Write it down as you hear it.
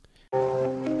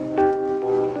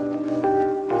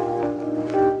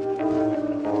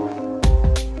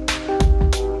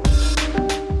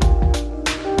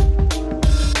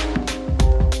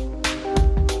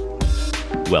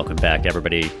back,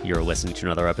 everybody. You're listening to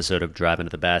another episode of Drive Into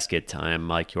the Basket. I'm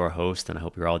Mike, your host, and I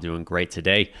hope you're all doing great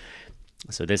today.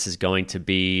 So this is going to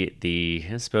be the,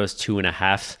 I suppose,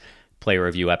 2.5 player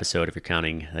review episode, if you're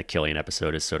counting the Killian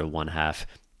episode as sort of 1/2.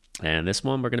 And this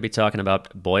one, we're going to be talking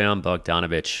about Bojan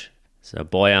Bogdanovic. So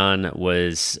Bojan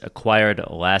was acquired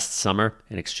last summer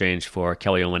in exchange for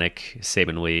Kelly Olynyk,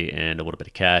 Saben Lee, and a little bit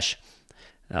of cash.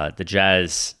 The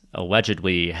Jazz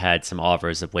allegedly had some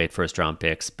offers of late first-round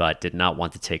picks, but did not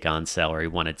want to take on salary,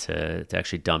 wanted to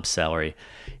actually dump salary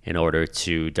in order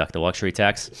to duck the luxury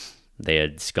tax. They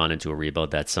had gone into a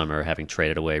rebuild that summer, having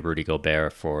traded away Rudy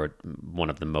Gobert for one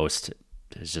of the most,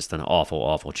 it's just an awful,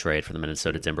 awful trade for the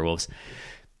Minnesota Timberwolves,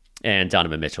 and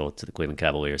Donovan Mitchell to the Cleveland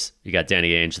Cavaliers. You got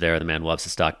Danny Ainge there. The man loves to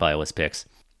stockpile his picks.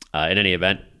 In any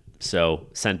event, so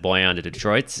sent Bojan to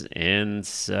Detroit, and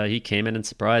he came in and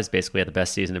surprised, basically had the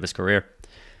best season of his career.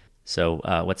 So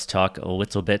let's talk a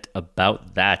little bit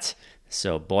about that.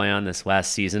 So Bojan this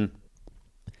last season,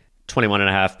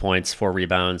 21.5 points, 4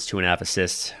 rebounds, 2.5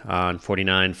 assists on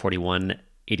 49, 41,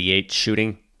 88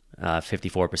 shooting,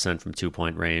 54% from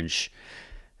 2-point range.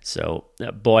 So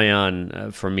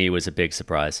Bojan, for me, was a big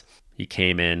surprise. He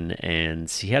came in and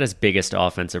he had his biggest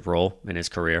offensive role in his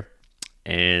career,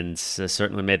 and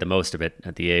certainly made the most of it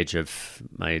at the age of,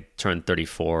 I turned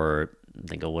 34, I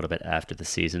think a little bit after the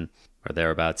season, or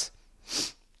thereabouts.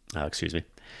 Excuse me.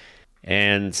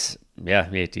 And yeah,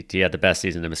 he had the best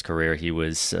season of his career. He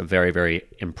was a very, very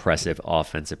impressive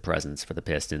offensive presence for the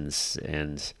Pistons,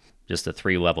 and just a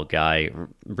 3-level guy.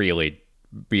 Really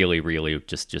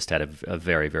just had a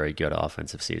very, very good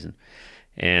offensive season,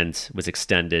 and was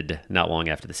extended not long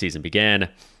after the season began.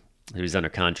 He was under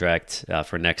contract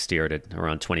for next year at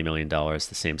around $20 million, the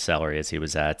same salary as he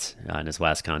was at in his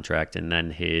last contract. And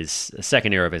then his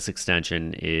second year of his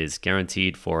extension is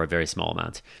guaranteed for a very small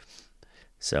amount.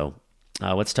 So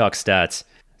let's talk stats.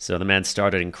 So the man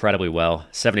started incredibly well,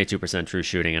 72% true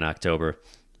shooting in October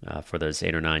for those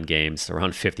 8 or 9 games,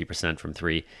 around 50% from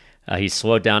 3. He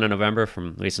slowed down in November from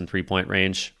at least in 3-point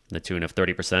range, the tune of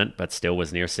 30%, but still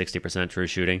was near 60% true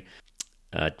shooting.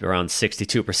 Around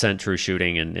 62% true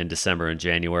shooting in December and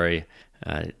January,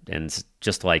 and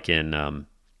just like in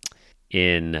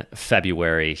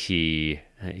February, he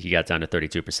got down to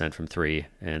 32% from 3,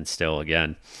 and still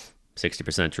again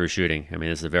 60% true shooting. I mean,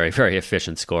 this is a very, very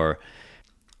efficient scorer.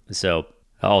 So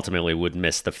ultimately, would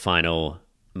miss the final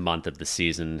month of the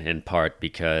season in part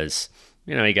because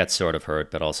he got sort of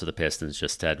hurt, but also the Pistons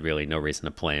just had really no reason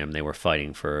to play him. They were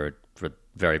fighting for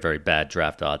very, very bad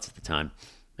draft odds at the time.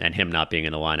 And him not being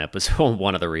in the lineup was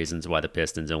one of the reasons why the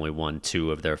Pistons only won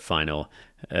 2 of their final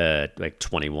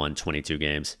 21, 22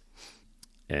 games.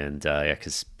 And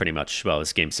because pretty much, well, it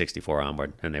was game 64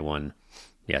 onward, and they won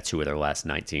 2 of their last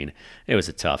 19. It was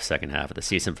a tough second half of the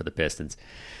season for the Pistons,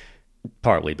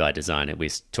 partly by design, at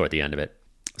least toward the end of it.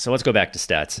 So let's go back to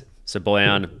stats. So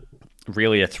Bojan,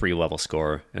 really a 3-level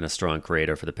scorer and a strong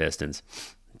creator for the Pistons,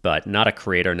 but not a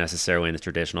creator necessarily in the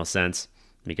traditional sense,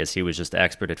 because he was just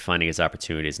expert at finding his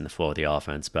opportunities in the flow of the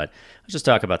offense. But let's just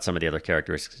talk about some of the other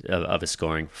characteristics of his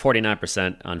scoring.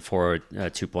 49% on 4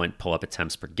 2-point pull-up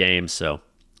attempts per game, so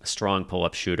a strong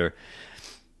pull-up shooter.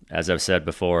 As I've said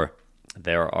before,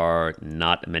 there are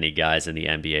not many guys in the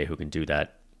NBA who can do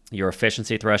that. Your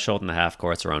efficiency threshold in the half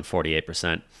court's around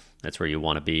 48%. That's where you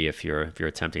want to be if you're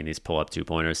attempting these pull-up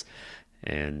 2-pointers.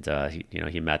 And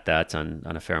he met that on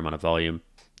a fair amount of volume.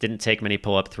 Didn't take many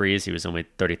pull-up threes. He was only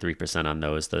 33% on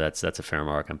those, so that's a fair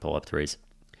mark on pull-up threes.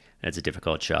 It's a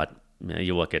difficult shot.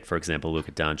 You look at, for example,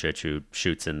 Luka Doncic, who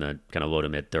shoots in the kind of low to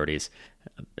mid-30s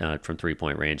from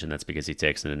 3-point range, and that's because he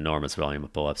takes an enormous volume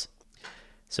of pull-ups.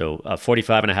 So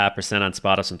 45.5% on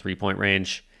spot-ups from 3-point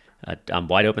range. On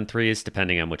wide-open threes,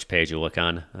 depending on which page you look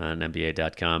on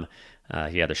NBA.com,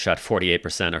 he either shot 48%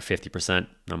 or 50%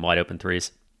 on wide-open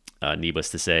threes. Needless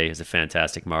to say, is a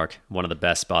fantastic mark. One of the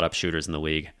best spot-up shooters in the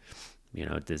league.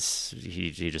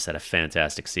 He just had a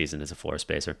fantastic season as a floor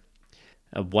spacer.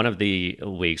 One of the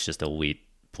league's just elite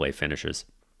play finishers.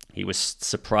 He was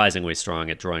surprisingly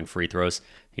strong at drawing free throws.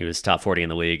 He was top 40 in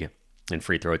the league in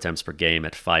free throw attempts per game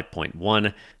at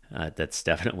 5.1. That's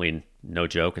definitely no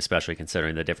joke, especially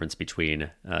considering the difference between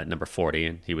number 40,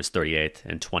 and he was 38th,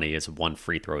 and 20 is 1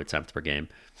 free throw attempt per game.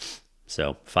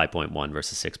 So 5.1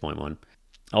 versus 6.1.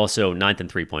 Also, 9th in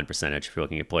 3-point percentage if you're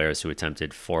looking at players who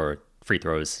attempted 4 free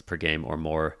throws per game or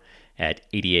more at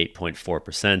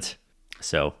 88.4%.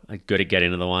 So good at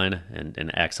getting to the line and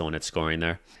excellent at scoring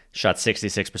there. Shot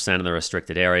 66% in the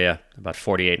restricted area, about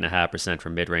 48.5%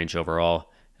 from mid-range overall,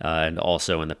 and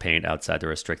also in the paint outside the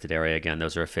restricted area. Again,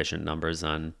 those are efficient numbers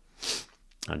on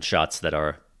shots that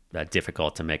are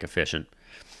difficult to make efficient.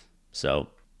 So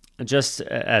Just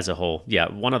as a whole, yeah,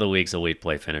 one of the league's elite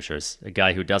play finishers. A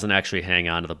guy who doesn't actually hang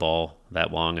on to the ball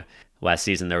that long. Last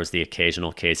season, there was the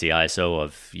occasional Casey ISO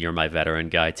of, you're my veteran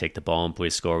guy, take the ball and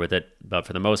please score with it. But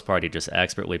for the most part, he just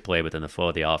expertly played within the flow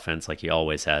of the offense like he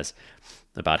always has.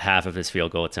 About half of his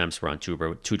field goal attempts were on two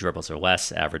dribbles or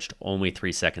less, averaged only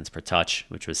 3 seconds per touch,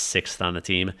 which was sixth on the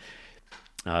team.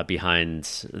 Behind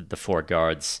the four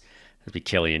guards, it'd be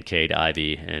Killian, Cade,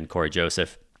 Ivy, and Corey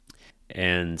Joseph.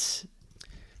 And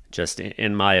just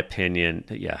in my opinion,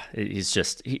 yeah, he's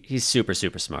super,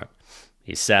 super smart.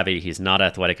 He's savvy. He's not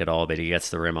athletic at all, but he gets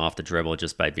the rim off the dribble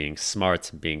just by being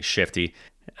smart, being shifty,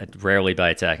 rarely by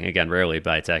attacking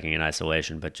in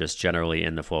isolation, but just generally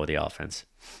in the flow of the offense.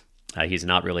 He's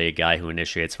not really a guy who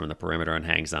initiates from the perimeter and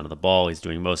hangs onto the ball. He's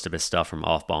doing most of his stuff from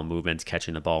off-ball movements,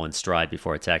 catching the ball in stride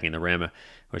before attacking the rim,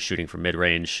 or shooting from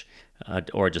mid-range,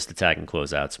 or just attacking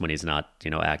closeouts when he's not,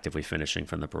 actively finishing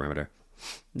from the perimeter.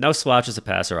 No slouch as a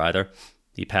passer either.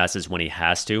 He passes when he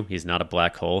has to. He's not a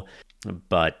black hole.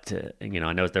 But, I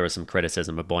know there was some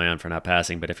criticism of Bojan for not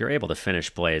passing, but if you're able to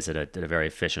finish plays at a very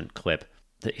efficient clip,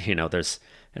 it's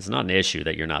not an issue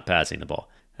that you're not passing the ball.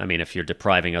 I mean, if you're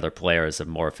depriving other players of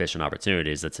more efficient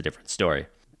opportunities, that's a different story.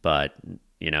 But,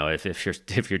 if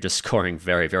you're just scoring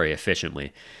very, very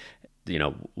efficiently,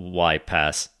 why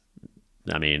pass?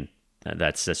 I mean,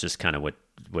 that's just kind of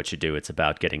what you do. It's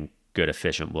about getting good,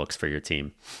 efficient looks for your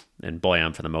team. And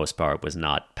Bojan, for the most part, was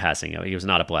not passing. He was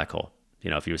not a black hole.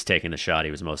 If he was taking the shot,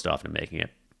 he was most often making it.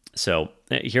 So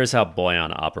here's how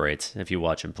Bojan operates if you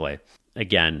watch him play.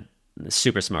 Again,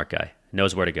 super smart guy.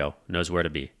 Knows where to go. Knows where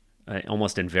to be.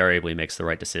 Almost invariably makes the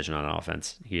right decision on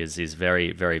offense. He's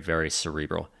very, very, very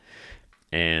cerebral.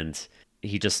 And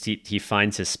he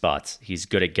finds his spots. He's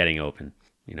good at getting open.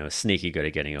 Sneaky good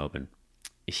at getting open.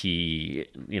 He,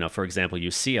 for example,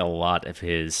 you see a lot of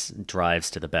his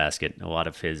drives to the basket, a lot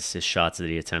of his shots that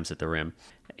he attempts at the rim.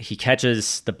 He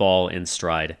catches the ball in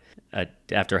stride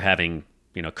after having,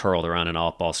 curled around an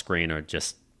off-ball screen or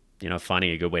just,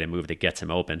 finding a good way to move that gets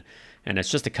him open. And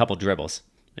it's just a couple dribbles.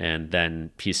 And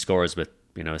then he scores with,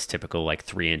 his typical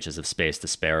 3 inches of space to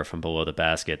spare from below the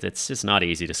basket. It's just not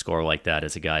easy to score like that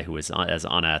as a guy who is as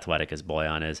unathletic as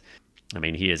Bojan is. I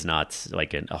mean, he is not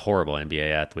a horrible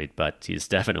NBA athlete, but he's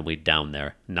definitely down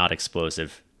there. Not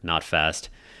explosive, not fast,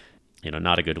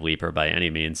 not a good leaper by any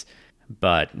means,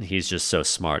 but he's just so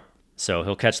smart. So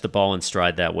he'll catch the ball in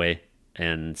stride that way.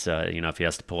 And, if he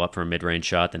has to pull up for a mid-range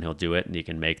shot, then he'll do it, and he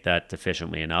can make that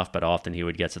efficiently enough. But often he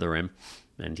would get to the rim,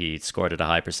 and he scored at a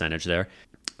high percentage there.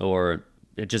 Or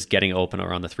just getting open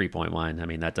around the three-point line. I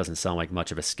mean, that doesn't sound like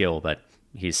much of a skill, but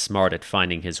he's smart at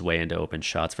finding his way into open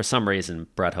shots. For some reason,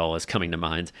 Brett Hull is coming to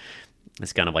mind.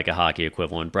 It's kind of like a hockey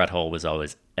equivalent. Brett Hull was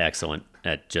always excellent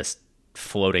at just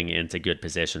floating into good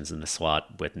positions in the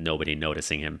slot with nobody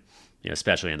noticing him,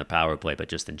 especially in the power play, but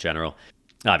just in general.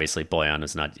 Obviously, Bojan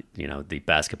is not, the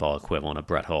basketball equivalent of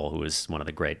Brett Hull, who is one of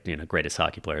the greatest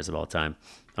hockey players of all time.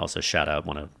 Also, shout out,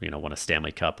 won a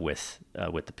Stanley Cup with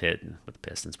the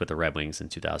Pistons, with the Red Wings in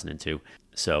 2002.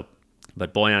 So,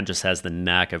 but Bojan just has the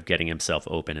knack of getting himself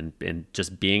open and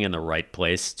just being in the right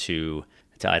place to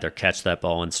either catch that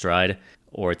ball in stride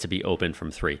or to be open from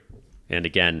three. And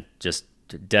again, just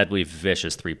deadly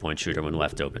vicious 3-point shooter when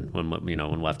left open,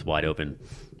 when left wide open,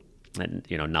 and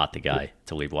not the guy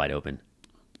to leave wide open.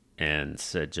 And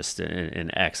just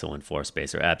an excellent floor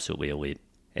spacer, absolutely elite.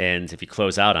 And if you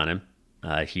close out on him,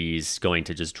 he's going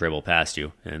to just dribble past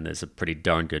you, and there's a pretty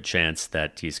darn good chance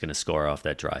that he's going to score off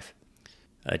that drive.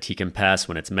 He can pass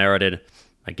when it's merited.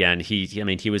 Again,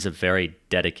 he was a very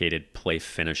dedicated play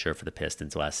finisher for the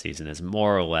Pistons last season, as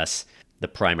more or less the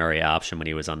primary option when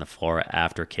he was on the floor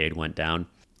after Cade went down.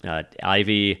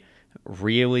 Ivy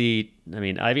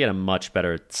had a much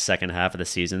better second half of the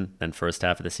season than first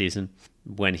half of the season.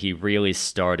 When he really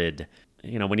started,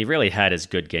 when he really had his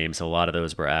good games, a lot of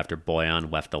those were after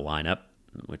Bojan left the lineup,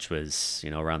 which was,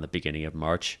 around the beginning of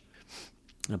March.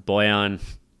 Bojan,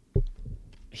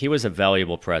 he was a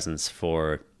valuable presence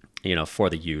for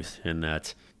the youth in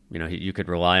that, you could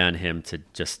rely on him to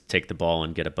just take the ball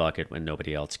and get a bucket when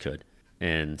nobody else could.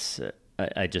 And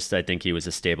I think he was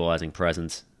a stabilizing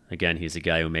presence. Again, he's a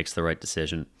guy who makes the right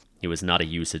decision. He was not a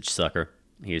usage sucker.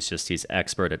 He's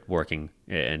expert at working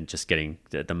and just getting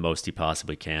the most he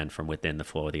possibly can from within the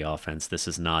flow of the offense. This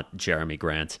is not Jeremy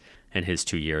Grant and his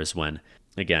 2 years when,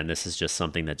 again, this is just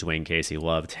something that Dwayne Casey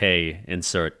loved. Hey,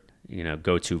 insert,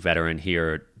 go-to veteran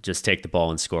here. Just take the ball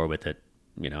and score with it.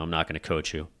 I'm not going to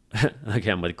coach you.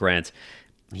 Again, with Grant,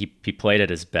 he played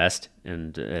at his best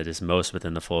and at his most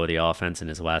within the flow of the offense in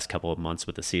his last couple of months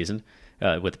with the season,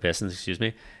 with the Pistons, excuse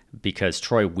me. because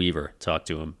Troy Weaver talked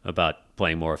to him about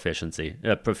playing more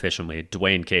proficiently.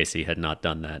 Dwayne Casey had not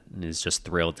done that, and he's just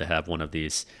thrilled to have one of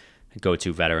these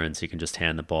go-to veterans he can just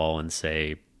hand the ball and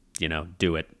say,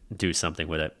 do it, do something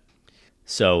with it.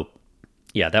 So,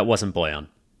 yeah, that wasn't Bojan.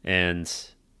 And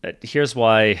here's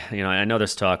why, I know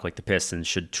there's talk like the Pistons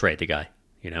should trade the guy,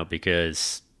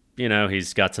 because,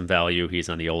 he's got some value. He's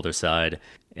on the older side,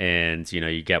 and,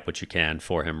 you get what you can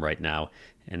for him right now.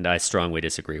 And I strongly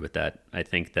disagree with that. I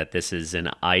think that this is an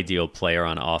ideal player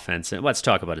on offense. And let's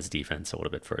talk about his defense a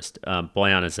little bit first.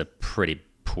 Bojan is a pretty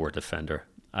poor defender.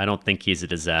 I don't think he's a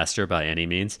disaster by any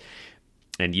means.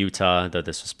 And Utah, though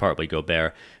this was partly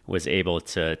Gobert, was able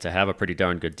to have a pretty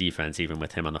darn good defense even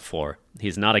with him on the floor.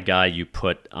 He's not a guy you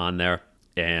put on there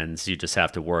and you just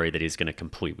have to worry that he's going to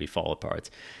completely fall apart.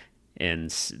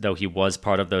 And though he was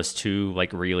part of those two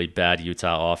really bad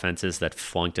Utah offenses that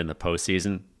flunked in the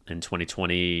postseason in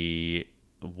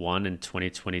 2021 and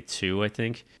 2022, I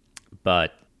think.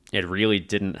 But it really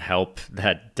didn't help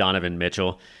that Donovan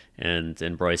Mitchell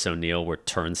and Bryce O'Neal were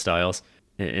turnstiles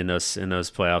in those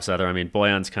playoffs either. I mean,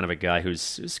 Bojan's kind of a guy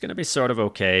who's going to be sort of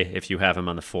okay if you have him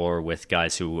on the floor with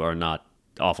guys who are not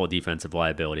awful defensive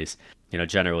liabilities.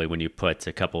 Generally when you put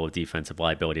a couple of defensive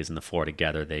liabilities in the floor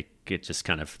together, they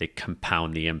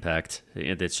compound the impact.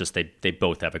 It's just they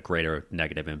both have a greater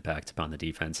negative impact upon the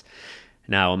defense.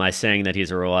 Now, am I saying that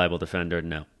he's a reliable defender?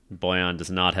 No. Bojan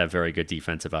does not have very good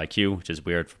defensive IQ, which is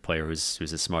weird for a player who's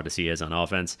as smart as he is on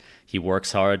offense. He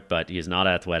works hard, but he's not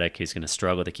athletic. He's going to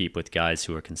struggle to keep with guys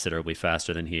who are considerably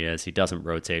faster than he is. He doesn't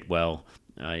rotate well.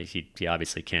 He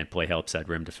obviously can't play help side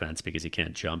rim defense because he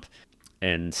can't jump.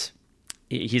 And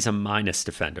he's a minus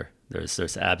defender.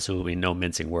 There's absolutely no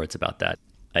mincing words about that.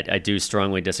 I do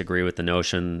strongly disagree with the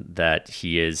notion that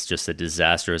he is just a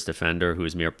disastrous defender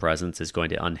whose mere presence is going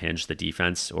to unhinge the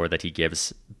defense, or that he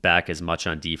gives back as much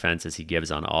on defense as he gives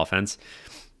on offense.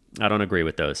 I don't agree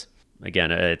with those.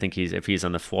 Again, I think if he's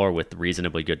on the floor with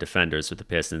reasonably good defenders with the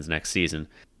Pistons next season,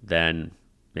 then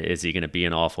is he going to be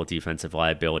an awful defensive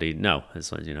liability? No.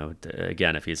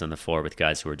 Again, if he's on the floor with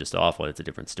guys who are just awful, it's a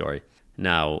different story.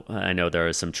 Now, I know there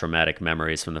are some traumatic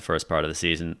memories from the first part of the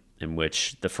season in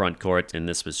which the front court, and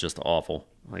this was just awful.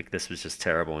 This was just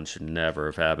terrible and should never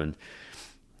have happened.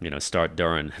 Start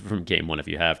Duran from game one if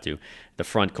you have to. The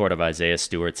front court of Isaiah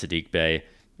Stewart, Saddiq Bey,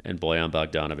 and Bojan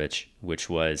Bogdanovic, which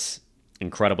was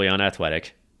incredibly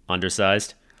unathletic,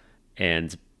 undersized,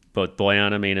 and both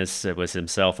Bojan, was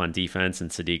himself on defense,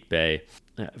 and Saddiq Bey,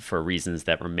 for reasons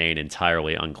that remain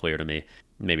entirely unclear to me.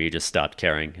 Maybe he just stopped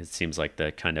caring. It seems like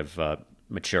the kind of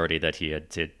maturity that he had,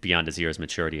 beyond his years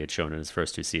maturity, had shown in his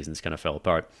first two seasons kind of fell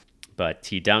apart. But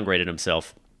he downgraded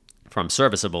himself from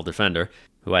serviceable defender,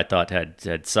 who I thought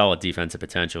had solid defensive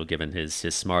potential given his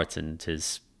smarts and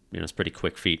his pretty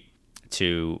quick feet,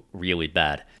 to really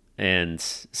bad. And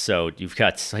so you've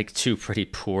got two pretty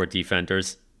poor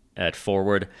defenders at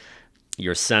forward.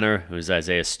 Your center, who's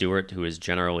Isaiah Stewart, who is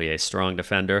generally a strong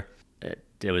defender.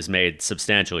 It was made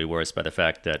substantially worse by the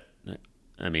fact that,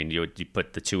 you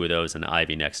put the two of those and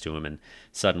Ivy next to him, and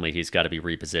suddenly he's got to be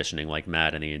repositioning like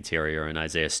mad in the interior, and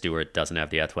Isaiah Stewart doesn't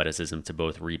have the athleticism to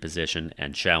both reposition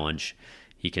and challenge.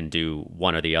 He can do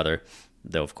one or the other,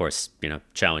 though, of course,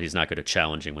 challenge. He's not good at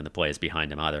challenging when the play is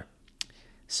behind him either.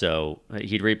 So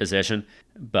he'd reposition,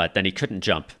 but then he couldn't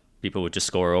jump. People would just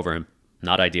score over him.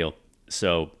 Not ideal.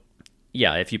 So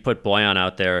yeah, if you put Bojan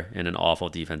out there in an awful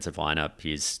defensive lineup,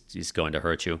 he's going to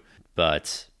hurt you.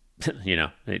 But,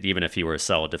 even if he were a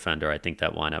solid defender, I think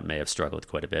that lineup may have struggled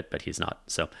quite a bit, but he's not.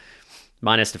 So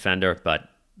minus defender, but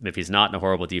if he's not in a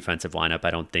horrible defensive lineup,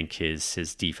 I don't think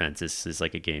his defense is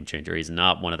like a game changer. He's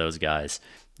not one of those guys,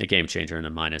 a game changer in a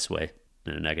minus way,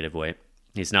 in a negative way.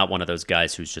 He's not one of those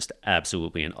guys who's just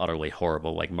absolutely and utterly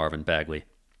horrible like Marvin Bagley,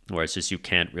 where it's just you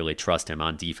can't really trust him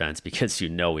on defense because he's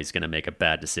going to make a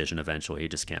bad decision eventually. He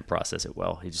just can't process it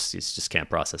well. He just can't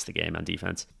process the game on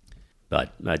defense.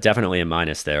 But definitely a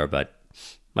minus there. But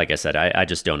like I said, I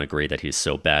just don't agree that he's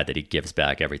so bad that he gives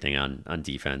back everything on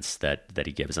defense that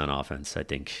he gives on offense. I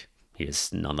think he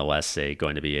is nonetheless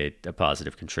going to be a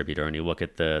positive contributor. And you look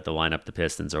at the lineup the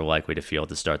Pistons are likely to field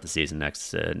to start the season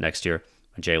next year.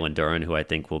 Jalen Duren, who I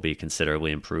think will be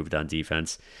considerably improved on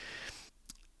defense.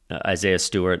 Isaiah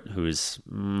Stewart, who's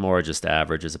more just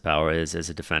average as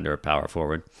a defender, a power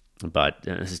forward, but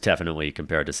is definitely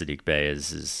compared to Saddiq Bey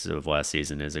of last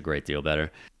season is a great deal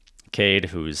better. Cade,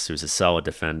 who's a solid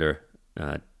defender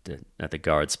at the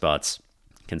guard spots,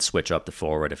 can switch up the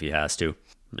forward if he has to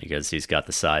because he's got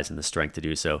the size and the strength to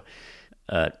do so.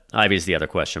 Ivy's the other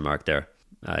question mark there.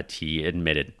 He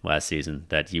admitted last season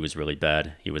that he was really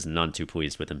bad. He was none too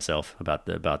pleased with himself about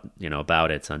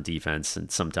it on defense,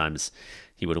 and sometimes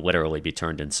he would literally be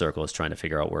turned in circles trying to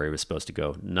figure out where he was supposed to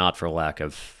go. Not for lack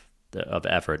of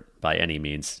effort by any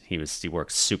means. He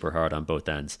worked super hard on both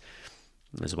ends.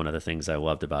 It was one of the things I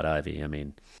loved about Ivy. I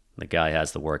mean, the guy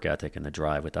has the work ethic and the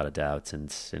drive without a doubt,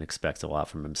 and expects a lot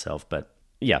from himself. But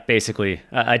yeah, basically,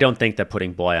 I don't think that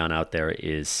putting Bojan out there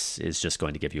is just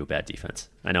going to give you a bad defense.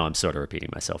 I know I'm sort of repeating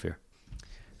myself here.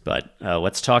 But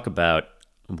let's talk about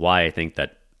why I think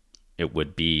that it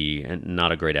would be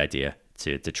not a great idea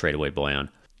to trade away Bojan.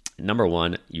 Number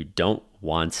one, you don't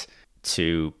want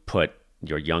to put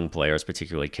your young players,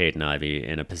 particularly Cade and Ivy,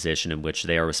 in a position in which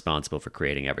they are responsible for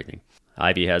creating everything.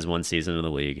 Ivy has 1 season in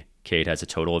the league. Cade has a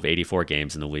total of 84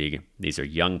 games in the league. These are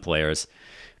young players.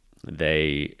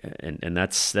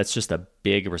 That's just a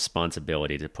big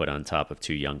responsibility to put on top of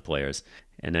 2 young players.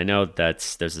 And I know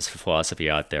that there's this philosophy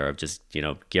out there of just,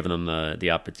 giving them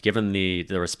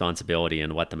the responsibility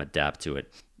and let them adapt to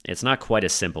it. It's not quite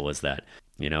as simple as that.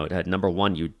 Number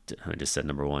one, I just said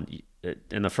number one.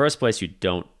 In the first place, you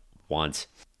don't want,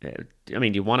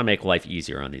 you want to make life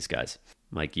easier on these guys.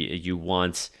 Like you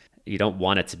don't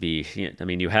want it to be,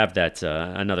 you have that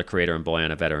another creator in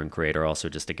Bojan, a veteran creator, also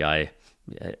just a guy,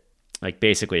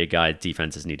 basically a guy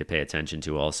defenses need to pay attention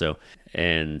to also,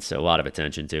 and a lot of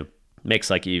attention to.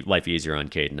 Makes life easier on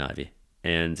Cade and Ivy.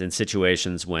 And in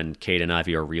situations when Cade and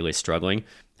Ivy are really struggling,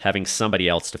 having somebody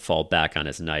else to fall back on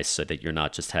is nice, so that you're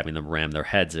not just having them ram their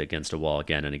heads against a wall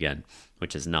again and again,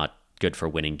 which is not good for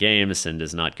winning games and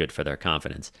is not good for their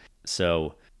confidence.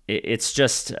 So it's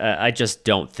just, I just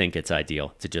don't think it's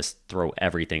ideal to just throw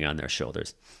everything on their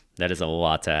shoulders. That is a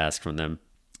lot to ask from them.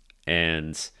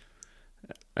 And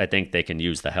I think they can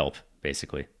use the help,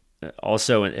 basically.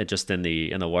 Also, just in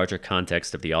the larger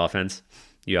context of the offense,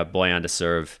 you have Bojan to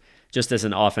serve just as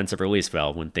an offensive release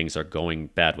valve when things are going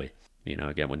badly.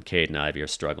 Again, when Cade and Ivy are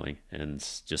struggling, and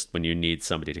just when you need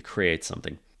somebody to create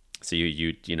something. So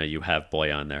you have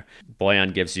Bojan there.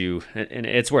 Bojan gives you, and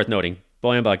it's worth noting,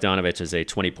 Bojan Bogdanovic is a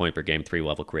 20-point per game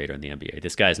 3-level creator in the NBA.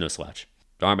 This guy is no slouch.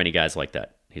 There aren't many guys like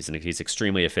that. He's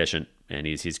extremely efficient, and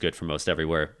he's good for most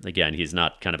everywhere. Again, he's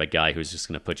not kind of a guy who's just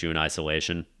going to put you in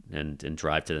isolation and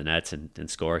drive to the nets and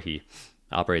score. He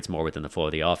operates more within the flow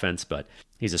of the offense, but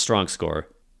he's a strong scorer.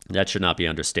 That should not be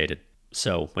understated.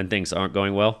 So when things aren't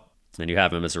going well, then you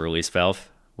have him as a release valve.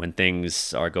 When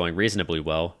things are going reasonably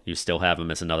well, you still have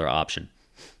him as another option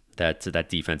that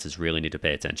defenses really need to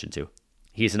pay attention to.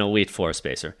 He's an elite floor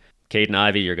spacer. Cade and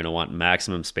Ivy, you're going to want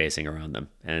maximum spacing around them.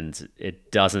 And it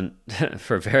doesn't,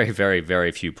 for very, very,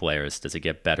 very few players, does it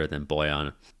get better than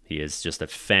Bojan. He is just a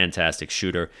fantastic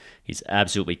shooter. He's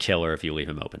absolutely killer if you leave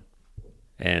him open.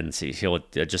 And he'll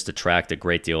just attract a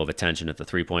great deal of attention at the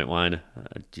three-point line.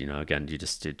 Again,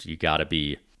 you got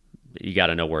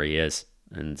to know where he is.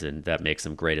 And that makes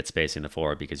him great at spacing the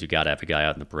floor, because you got to have a guy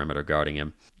out in the perimeter guarding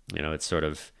him. It's sort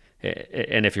of,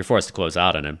 and if you're forced to close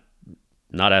out on him,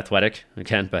 not athletic,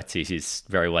 again, but he's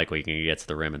very likely going to get to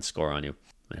the rim and score on you.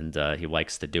 And he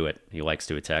likes to do it. He likes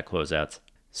to attack closeouts.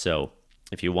 So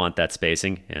if you want that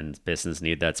spacing, and Pistons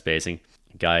need that spacing,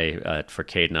 guy for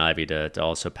Cade and Ivy to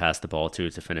also pass the ball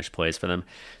to finish plays for them,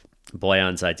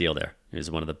 Bojan's ideal there. He was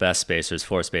one of the best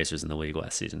floor spacers in the league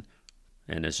last season,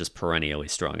 and is just perennially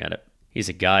strong at it. He's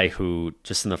a guy who,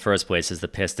 just in the first place, as the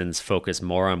Pistons focus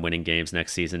more on winning games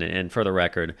next season. And for the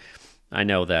record, I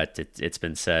know that it's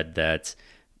been said that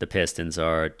the Pistons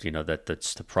are, that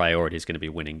the priority is going to be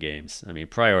winning games.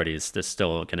 Priorities, there's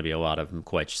still going to be a lot of, I'm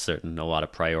quite certain, a lot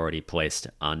of priority placed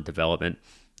on development.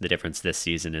 The difference this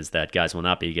season is that guys will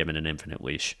not be given an infinite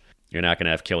leash. You're not going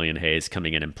to have Killian Hayes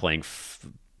coming in and playing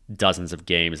dozens of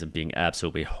games and being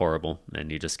absolutely horrible, and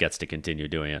he just gets to continue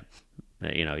doing it.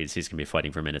 He's going to be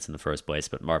fighting for minutes in the first place,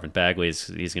 but Marvin Bagley, he's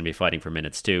going to be fighting for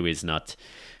minutes too. He's not,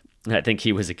 I think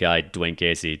he was a guy Dwayne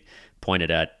Casey pointed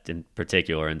at in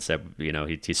particular and said,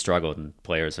 he struggled, and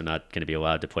players are not going to be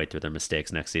allowed to play through their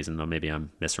mistakes next season. Though maybe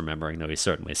I'm misremembering, though he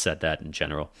certainly said that in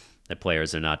general, that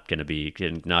players are not going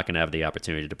to have the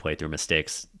opportunity to play through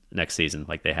mistakes next season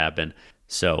like they have been.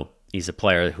 So he's a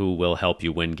player who will help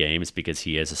you win games because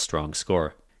he is a strong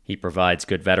scorer. He provides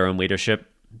good veteran leadership.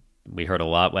 We heard a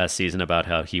lot last season about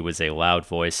how he was a loud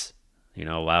voice, a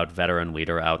loud veteran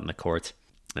leader out in the court.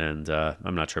 And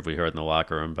I'm not sure if we heard in the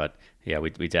locker room, but yeah,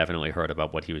 we definitely heard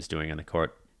about what he was doing in the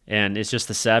court. And it's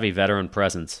just a savvy veteran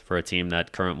presence for a team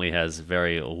that currently has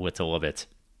very little of it.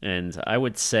 And I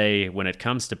would say when it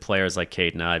comes to players like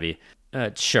Cade and Ivy,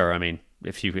 sure,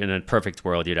 if you in a perfect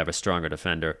world, you'd have a stronger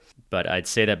defender. But I'd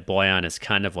say that Bojan is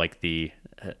kind of like the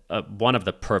one of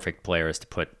the perfect players to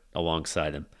put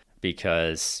alongside him.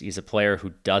 because he's a player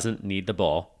who doesn't need the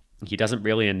ball. He doesn't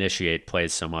really initiate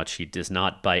plays so much. He is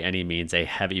not by any means a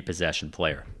heavy possession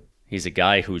player. He's a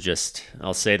guy who just,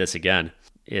 I'll say this again,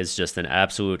 is just an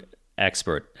absolute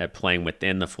expert at playing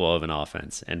within the flow of an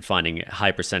offense and finding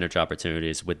high percentage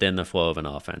opportunities within the flow of an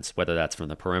offense, whether that's from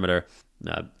the perimeter,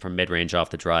 from mid-range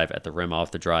off the drive, at the rim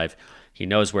off the drive. He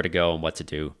knows where to go and what to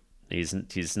do.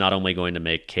 He's not only going to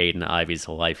make Cade and Ivy's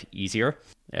life easier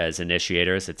as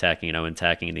initiators, attacking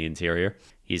in the interior.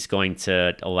 He's going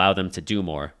to allow them to do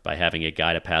more by having a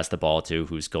guy to pass the ball to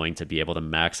who's going to be able to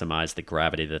maximize the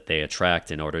gravity that they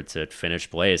attract in order to finish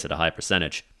plays at a high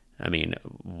percentage. I mean,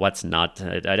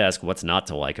 I'd ask what's not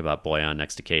to like about Bojan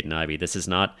next to Cade and Ivy. This is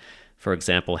not, for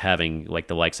example, having like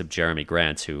the likes of Jeremy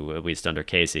Grant, who, at least under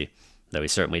Casey, though he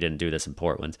certainly didn't do this in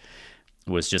Portland,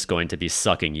 was just going to be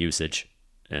sucking usage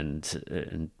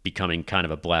and becoming kind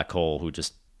of a black hole who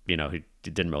just, he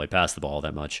didn't really pass the ball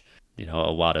that much. A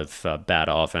lot of bad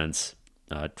offense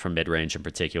from mid-range in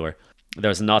particular.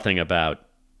 There's nothing about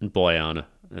Bojan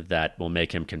that will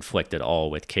make him conflict at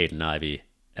all with Cade and Ivy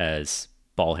as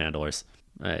ball handlers.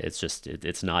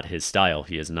 It's not his style.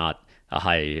 He is not a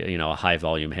high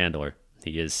volume handler.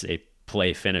 He is a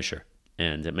play finisher.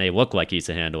 And it may look like he's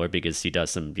a handler because he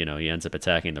does some, he ends up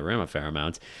attacking the rim a fair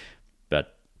amount.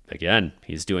 But again,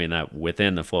 he's doing that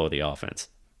within the flow of the offense.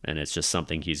 And it's just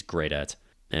something he's great at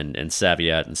and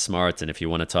savvy at and smart. And if you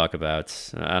want to talk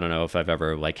about, I don't know if I've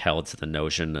ever held to the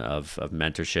notion of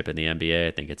mentorship in the NBA.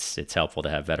 I think it's helpful to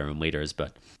have veteran leaders,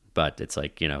 but it's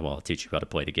I'll teach you how to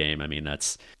play the game. I mean,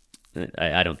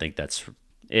 I don't think that's,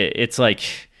 it's like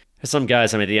some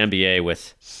guys, the NBA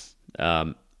with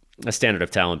a standard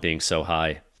of talent being so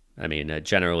high. I mean,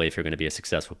 generally, if you're going to be a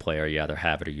successful player, you either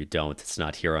have it or you don't. It's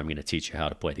not here, I'm going to teach you how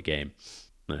to play the game.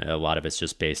 A lot of it's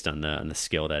just based on the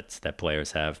skill that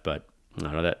players have, but I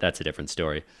don't know, that's a different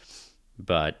story.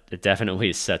 But it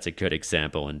definitely sets a good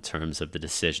example in terms of the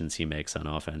decisions he makes on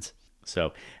offense.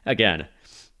 So again,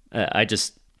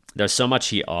 there's so much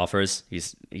he offers.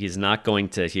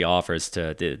 He offers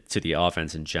to the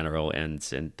offense in general,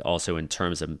 and also in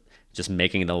terms of just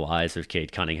making the lives of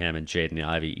Cade Cunningham and Jaden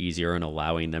Ivey easier and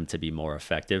allowing them to be more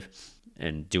effective,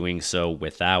 and doing so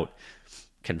without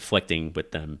conflicting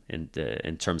with them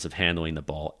in terms of handling the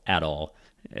ball at all.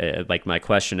 My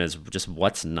question is just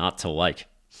what's not to like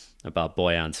about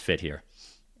Bojan's fit here?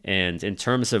 And in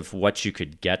terms of what you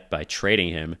could get by trading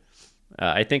him,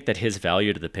 I think that his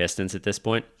value to the Pistons at this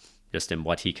point, just in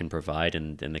what he can provide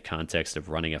in the context of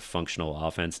running a functional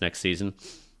offense next season,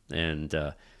 and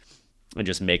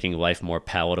just making life more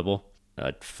palatable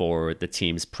for the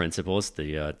team's principals,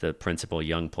 the principal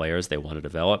young players they want to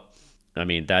develop. I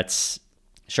mean, that's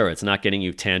sure, it's not getting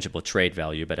you tangible trade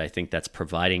value, but I think that's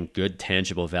providing good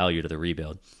tangible value to the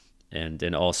rebuild.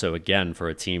 And also, again, for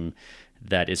a team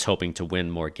that is hoping to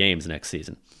win more games next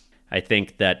season. I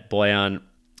think that Bojan,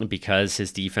 because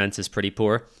his defense is pretty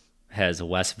poor, has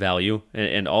less value,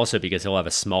 and also because he'll have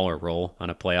a smaller role on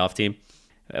a playoff team,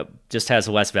 just has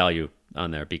less value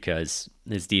on there because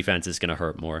his defense is going to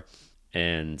hurt more.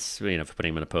 And, for putting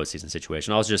him in a postseason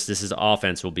situation. Also, his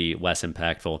offense will be less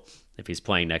impactful if he's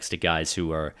playing next to guys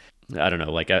who are, I don't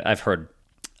know, I've heard,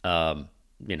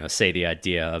 say the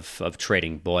idea of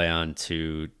trading Bojan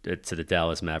to the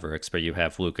Dallas Mavericks, but you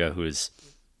have Luka, who's,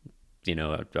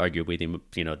 arguably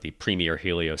the premier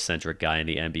heliocentric guy in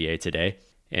the NBA today,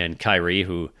 and Kyrie,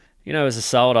 who, is a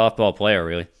solid off-ball player,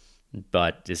 really,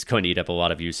 but is going to eat up a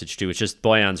lot of usage too. It's just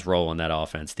Bojan's role in that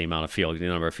offense. The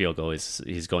number of field goals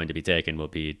he's going to be taking will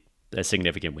be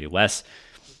significantly less.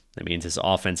 That means his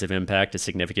offensive impact is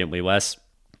significantly less.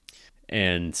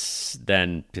 And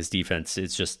then his defense,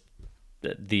 it's just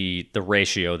the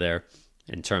ratio there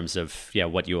in terms of,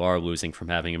 what you are losing from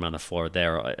having him on the floor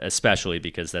there, especially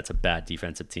because that's a bad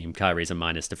defensive team. Kyrie's a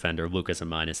minus defender. Luka's a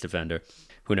minus defender.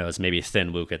 Who knows? Maybe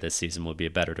thin Luka this season will be a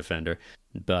better defender.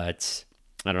 But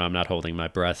I don't know, I'm not holding my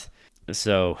breath.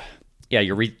 So,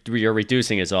 you're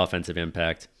reducing his offensive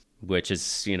impact, which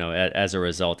is, as a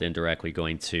result, indirectly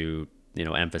going to,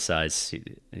 emphasize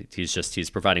he's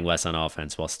providing less on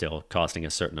offense while still costing a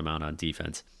certain amount on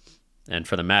defense. And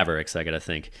for the Mavericks, I got to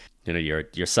think,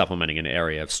 you're supplementing an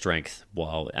area of strength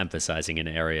while emphasizing an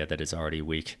area that is already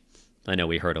weak. I know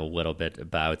we heard a little bit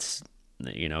about,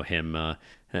 him,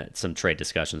 some trade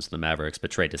discussions with the Mavericks,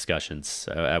 but trade discussions,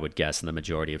 I would guess, in the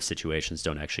majority of situations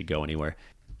don't actually go anywhere.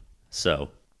 So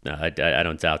I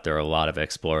don't doubt there are a lot of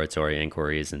exploratory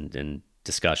inquiries and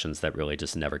discussions that really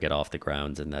just never get off the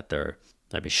ground, and that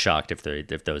I'd be shocked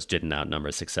if those didn't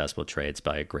outnumber successful trades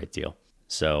by a great deal.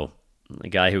 So a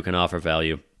guy who can offer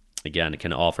value, again,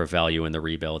 can offer value in the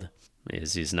rebuild,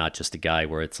 He's not just a guy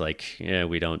where it's like, yeah,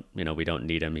 we don't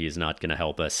need him. He's not going to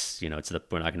help us. We're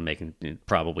not going to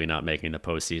probably not making the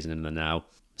postseason in the now.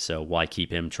 So why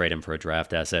keep him, trade him for a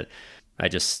draft asset?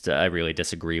 I really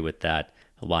disagree with that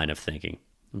line of thinking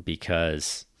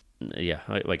because, yeah,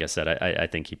 like I said, I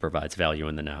think he provides value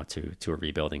in the now to a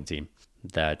rebuilding team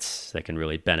that can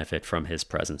really benefit from his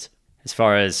presence. As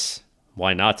far as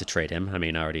why not to trade him,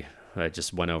 I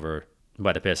just went over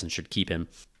why the Pistons should keep him.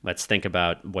 Let's think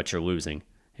about what you're losing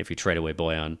if you trade away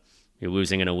Bojan. You're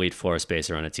losing an elite floor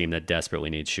spacer on a team that desperately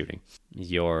needs shooting.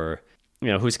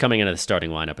 Who's coming into the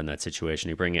starting lineup in that situation?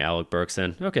 You bring Alec Burks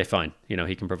in. Okay, fine.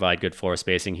 He can provide good floor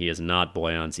spacing. He is not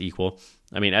Bojan's equal.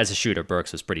 As a shooter,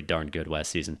 Burks was pretty darn good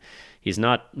last season. He's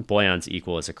not Bojan's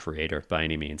equal as a creator by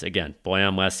any means. Again,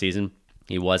 Bojan last season,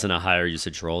 he was in a higher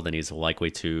usage role than he's likely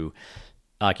to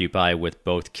occupy with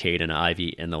both Cade and Ivy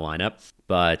in the lineup.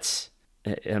 But,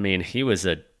 he was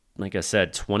like I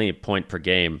said, 20 point per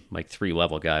game, like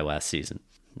 3-level guy last season.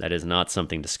 That is not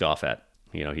something to scoff at.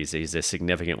 He's a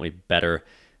significantly better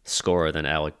scorer than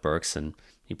Alec Burks, and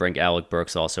you bring Alec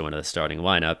Burks also into the starting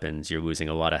lineup, and you're losing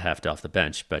a lot of heft off the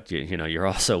bench. But you're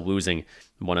also losing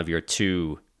one of your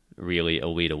two really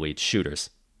elite shooters.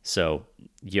 So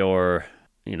you're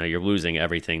losing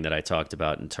everything that I talked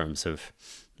about in terms of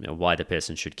why the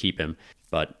Pistons should keep him.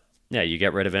 But yeah, you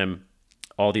get rid of him.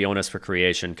 All the onus for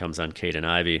creation comes on Cade and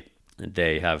Ivy.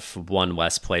 They have one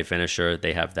less play finisher.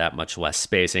 They have that much less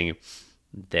spacing.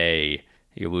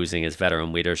 You're losing his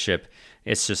veteran leadership.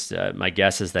 It's just, my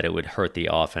guess is that it would hurt the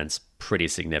offense pretty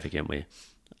significantly.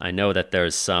 I know that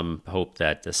there's some hope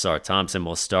that Ausar Thompson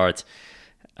will start.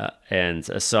 And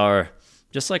Ausar,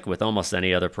 just like with almost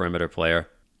any other perimeter player,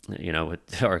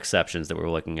 with our exceptions that we're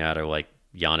looking at are like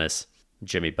Giannis,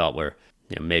 Jimmy Butler,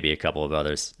 maybe a couple of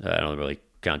others. I don't really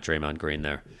count Draymond Green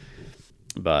there.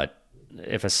 But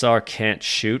if Ausar can't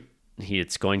shoot,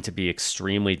 it's going to be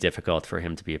extremely difficult for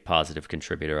him to be a positive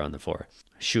contributor on the floor.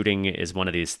 Shooting is one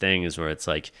of these things where it's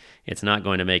like, it's not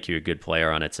going to make you a good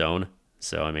player on its own.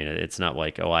 So, it's not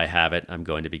like, oh, I have it, I'm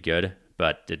going to be good.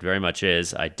 But it very much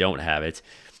is, I don't have it,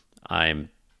 I'm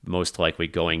most likely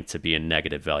going to be a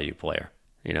negative value player.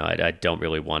 I don't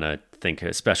really want to think,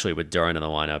 especially with Duran in the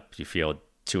lineup, you field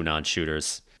two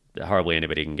non-shooters. Hardly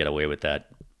anybody can get away with that.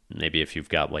 Maybe if you've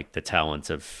got like the talent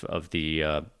of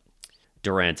the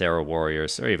Durant era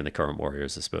Warriors, or even the current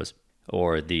Warriors, I suppose,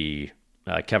 or the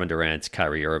Kevin Durant,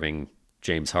 Kyrie Irving,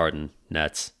 James Harden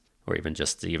Nets, or even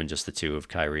just the two of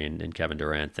Kyrie and Kevin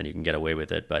Durant, then you can get away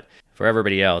with it. But for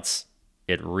everybody else,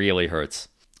 it really hurts.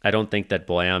 I don't think that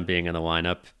Bojan being in the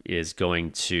lineup is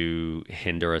going to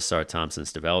hinder Ausar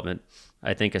Thompson's development.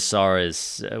 I think Ausar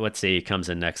is, let's say he comes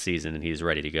in next season and he's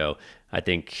ready to go. I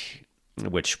think,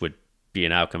 which would be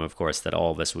an outcome, of course, that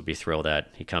all of us would be thrilled at.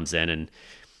 He comes in and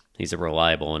he's a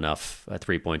reliable enough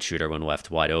three-point shooter when left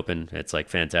wide open. It's like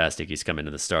fantastic. He's come into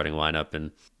the starting lineup,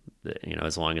 and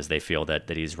as long as they feel that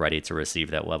he's ready to receive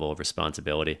that level of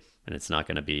responsibility, and it's not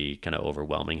going to be kind of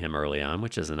overwhelming him early on,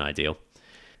 which isn't ideal.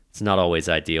 It's not always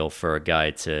ideal for a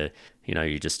guy to,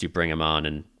 you bring him on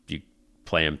and you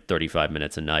play him 35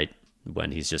 minutes a night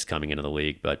when he's just coming into the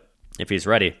league. But if he's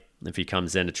ready, if he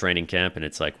comes into training camp and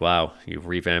it's like, wow, you've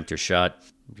revamped your shot,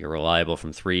 you're reliable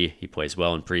from three, he plays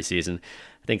well in preseason,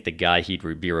 I think the guy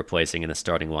he'd be replacing in the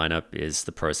starting lineup is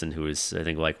the person who is, I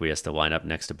think, likely has to line up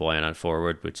next to Bojan on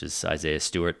forward, which is Isaiah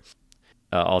Stewart.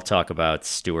 I'll talk about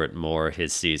Stewart more,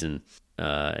 his season,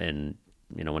 and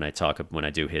when I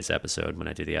do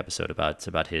the episode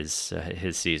about his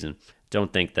season.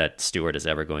 Don't think that Stewart is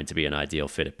ever going to be an ideal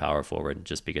fit at power forward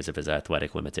just because of his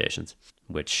athletic limitations,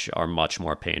 which are much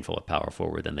more painful at power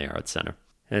forward than they are at center.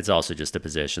 And it's also just a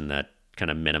position that kind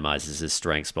of minimizes his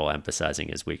strengths while emphasizing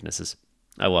his weaknesses.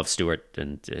 I love Stewart,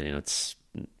 and you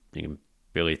can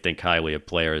really think highly of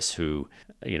players who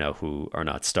are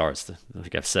not stars.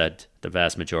 Like I've said, the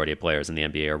vast majority of players in the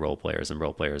NBA are role players, and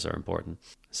role players are important.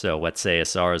 So let's say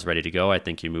Ausar is ready to go. I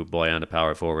think you move Bojan to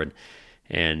power forward,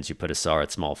 and you put Ausar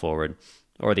at small forward,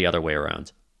 or the other way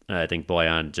around. I think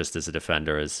Bojan, just as a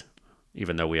defender,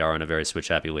 even though we are in a very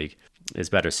switch-happy league, is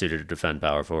better suited to defend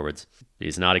power forwards.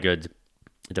 He's not a good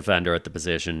defender at the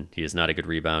position. He is not a good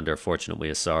rebounder. Fortunately,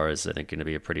 Ausar is, I think, going to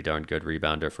be a pretty darn good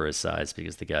rebounder for his size,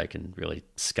 because the guy can really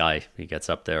sky. He gets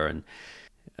up there and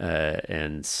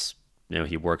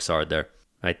he works hard there.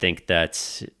 I think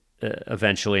that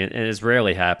eventually, and it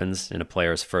rarely happens in a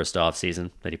player's first off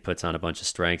season that he puts on a bunch of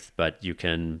strength, but you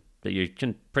can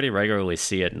pretty regularly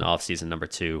see it in off season number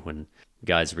 2 when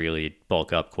guys really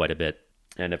bulk up quite a bit.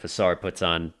 And if Ausar puts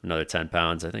on another 10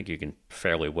 pounds, I think you can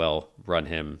fairly well run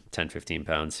him 10, 15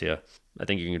 pounds. Yeah. I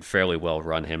think you can fairly well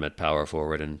run him at power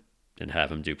forward and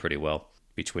have him do pretty well.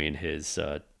 between his,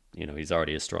 he's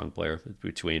already a strong player,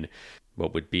 between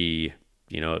what would be,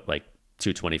 like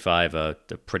 225, a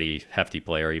pretty hefty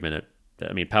player.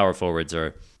 Power forwards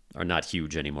are not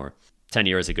huge anymore. 10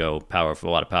 years ago, a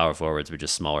lot of power forwards were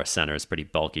just smaller centers, pretty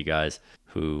bulky guys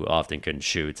who often couldn't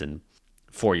shoot. And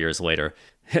 4 years later,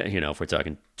 if we're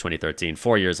talking 2013,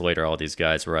 4 years later, all these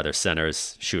guys were either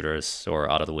centers, shooters, or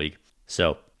out of the league.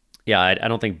 So, yeah, I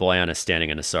don't think Bojan is standing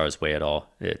in Asar's way at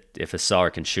all. If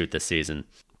Asar can shoot this season,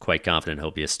 quite confident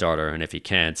he'll be a starter. And if he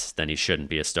can't, then he shouldn't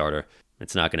be a starter.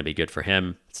 It's not going to be good for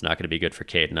him. It's not going to be good for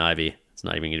Caden Ivey. It's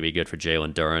not even going to be good for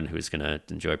Jalen Duren, who's going to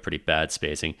enjoy pretty bad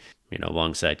spacing,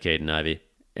 alongside Caden Ivey.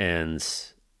 And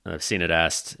I've seen it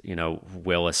asked,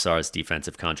 will Asar's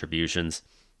defensive contributions,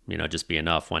 just be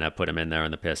enough? Why not put him in there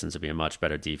and the Pistons would be a much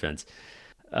better defense?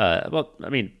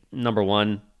 Number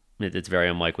one, it's very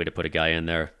unlikely to put a guy in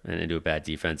there and do a bad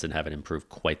defense and have it improve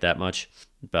quite that much.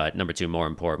 But number two, more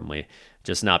importantly,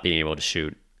 just not being able to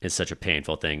shoot is such a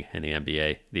painful thing in the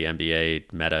NBA. The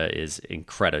NBA meta is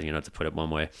incredible, to put it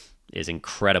one way, is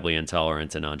incredibly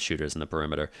intolerant to non-shooters in the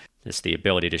perimeter. It's the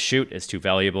ability to shoot is too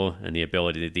valuable, and the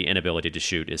inability to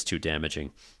shoot is too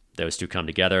damaging. Those two come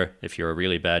together. If you're a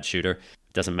really bad shooter,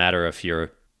 it doesn't matter if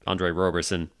you're Andre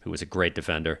Roberson, who was a great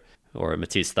defender, or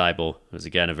Matisse Thybulle, who's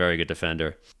again a very good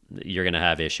defender. You're going to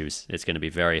have issues. It's going to be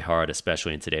very hard,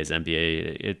 especially in today's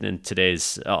NBA, in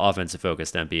today's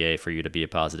offensive-focused NBA, for you to be a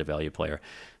positive value player.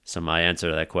 So my answer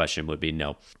to that question would be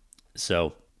no.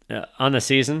 So on the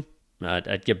season,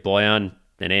 I'd give Bojan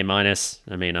an A-.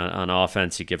 On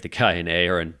offense, you give the guy an A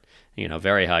or an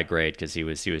very high grade, because he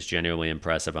was genuinely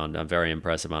impressive very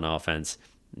impressive on offense.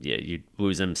 Yeah, you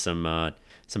lose him some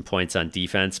points on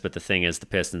defense, but the thing is, the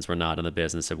Pistons were not in the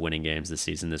business of winning games this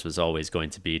season. This was always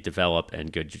going to be develop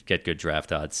and get good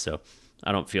draft odds. So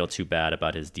I don't feel too bad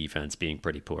about his defense being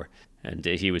pretty poor. And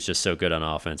he was just so good on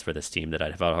offense for this team that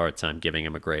I'd have a hard time giving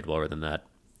him a grade lower than that.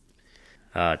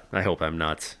 I hope I'm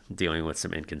not dealing with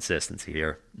some inconsistency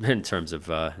here in terms of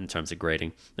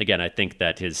grading. Again, I think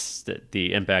that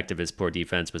the impact of his poor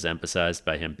defense was emphasized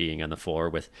by him being on the floor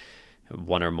with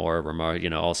one or more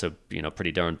also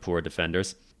pretty darn poor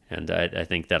defenders, and I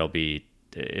think it'll be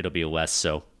less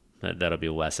so. That'll be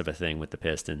less of a thing with the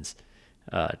Pistons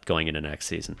going into next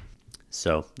season.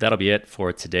 So that'll be it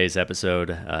for today's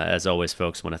episode. As always,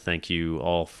 folks, want to thank you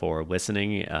all for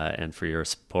listening and for your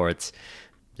support.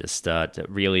 Just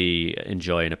really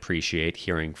enjoy and appreciate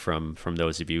hearing from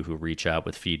those of you who reach out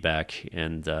with feedback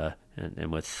and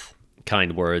with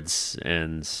kind words,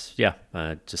 and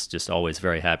just always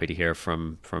very happy to hear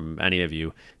from any of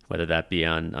you, whether that be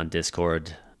on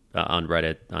Discord, on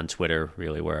Reddit, on Twitter,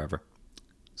 really wherever.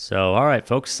 So all right,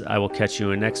 folks, I will catch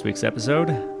you in next week's episode.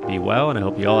 Be well, and I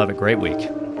hope you all have a great week.